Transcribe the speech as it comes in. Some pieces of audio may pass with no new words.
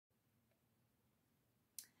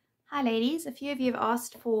Hi ladies, a few of you have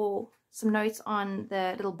asked for some notes on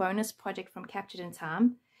the little bonus project from Captured in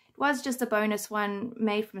Time. It was just a bonus one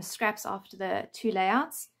made from scraps after the two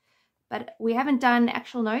layouts, but we haven't done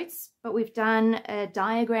actual notes, but we've done a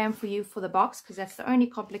diagram for you for the box because that's the only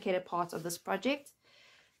complicated part of this project.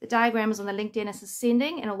 The diagram is on the link Dennis is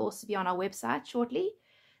sending and it will also be on our website shortly.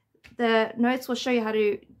 The notes will show you how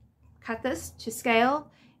to cut this to scale.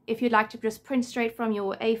 If you'd like to just print straight from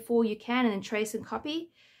your A4 you can and then trace and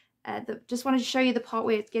copy. Just wanted to show you the part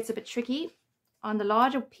where it gets a bit tricky. On the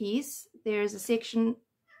larger piece, there's a section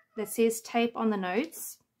that says tape on the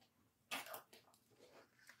notes.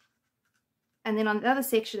 And then on the other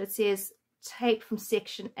section, it says tape from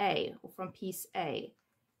section A or from piece A.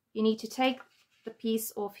 You need to take the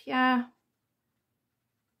piece off here.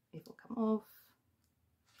 It will come off.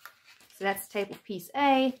 So that's tape of piece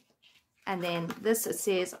A. And then this it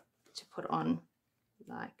says to put on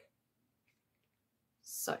like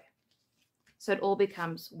so. So it all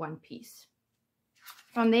becomes one piece.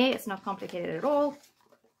 From there, it's not complicated at all.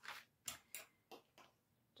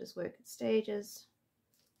 Just work in stages.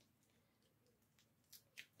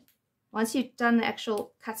 Once you've done the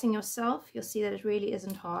actual cutting yourself, you'll see that it really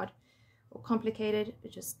isn't hard or complicated.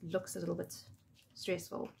 It just looks a little bit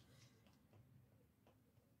stressful.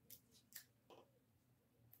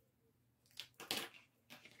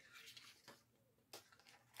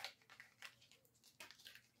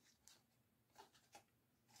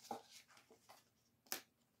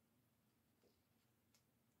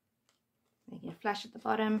 Making a flash at the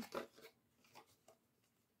bottom,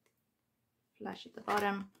 flash at the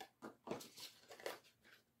bottom.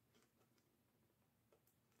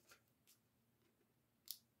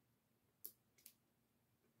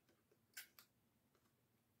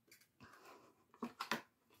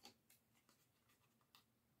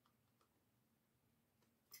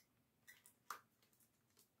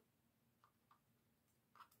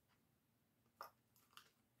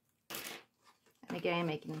 And again,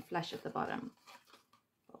 making a flash at the bottom,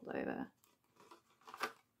 fold over.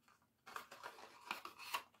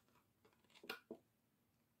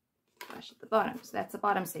 Flash at the bottom. So that's the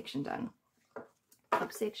bottom section done.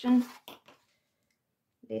 Top section,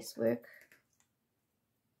 less work.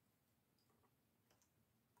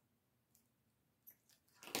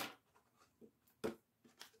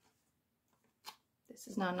 This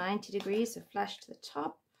is now 90 degrees, so flash to the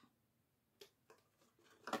top.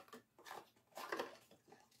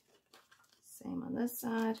 Same on this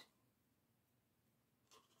side.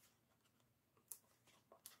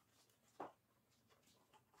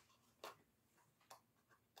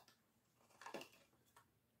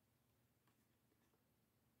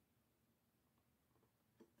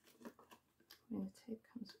 When the tape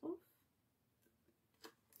comes off.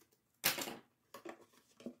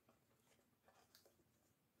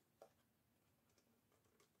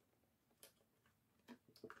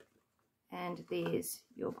 And there's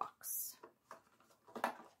your box.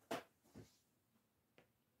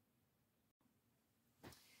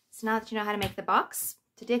 So now that you know how to make the box,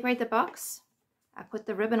 to decorate the box, I put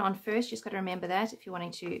the ribbon on first. You just got to remember that if you're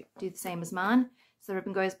wanting to do the same as mine. So the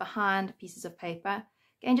ribbon goes behind pieces of paper.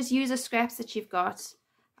 Again, just use the scraps that you've got.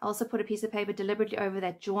 I also put a piece of paper deliberately over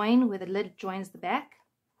that join where the lid joins the back,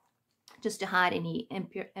 just to hide any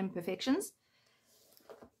imperfections.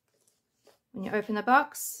 When you open the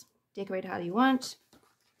box, decorate how you want.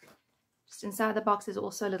 Just inside the box is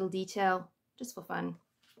also a little detail, just for fun.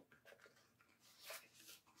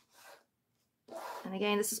 And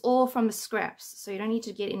again, this is all from the scraps, so you don't need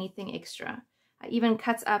to get anything extra. I even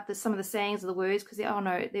cut up some of the sayings of the words because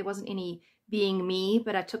there wasn't any being me,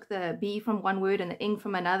 but I took the B from one word and the ing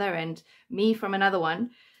from another and me from another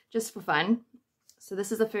one, just for fun. So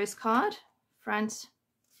this is the first card, front,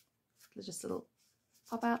 just little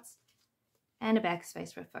pop-outs, and a back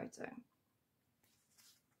space for a photo.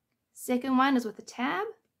 Second one is with a tab.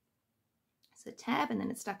 So tab, and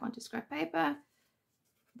then it's stuck onto scrap paper.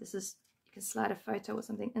 This is, you can slide a photo or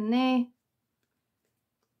something in there.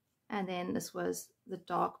 And then this was the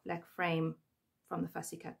dark black frame from the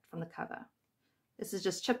fussy cut from the cover. This is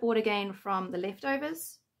just chipboard again from the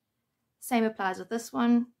leftovers. Same applies with this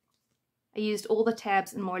one. I used all the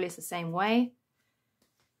tabs in more or less the same way.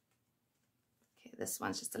 Okay, this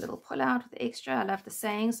one's just a little pull out with the extra. I love the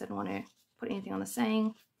saying, so I don't want to put anything on the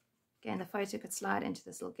saying. Again, the photo could slide into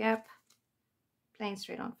this little gap. Plain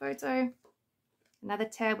straight on photo. Another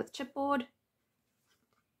tab with chipboard.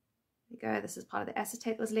 There you go. This is part of the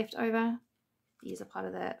acetate that was left over. These are part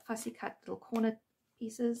of the fussy cut little corner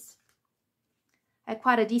pieces. I had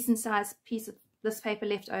quite a decent sized piece of this paper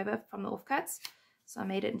left over from the offcuts, so I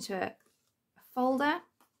made it into a folder.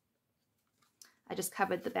 I just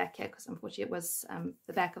covered the back here because unfortunately it was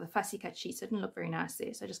the back of the fussy cut sheet, so it didn't look very nice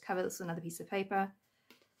there. So I just covered this with another piece of paper.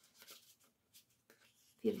 A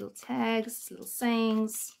few little tags, little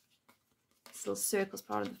sayings, this little circles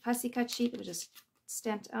part of the fussy cut sheet that were just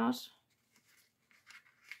stamped out.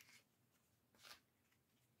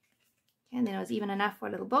 Okay, and then it was even enough for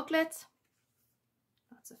a little booklet.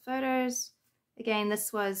 Lots of photos. Again,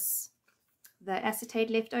 this was the acetate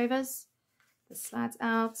leftovers. This slides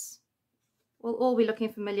out. We'll all be looking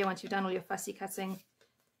familiar once you've done all your fussy cutting.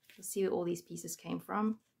 You'll see where all these pieces came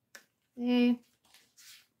from. There.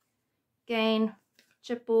 Again,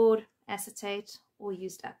 chipboard, acetate, all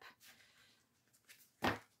used up.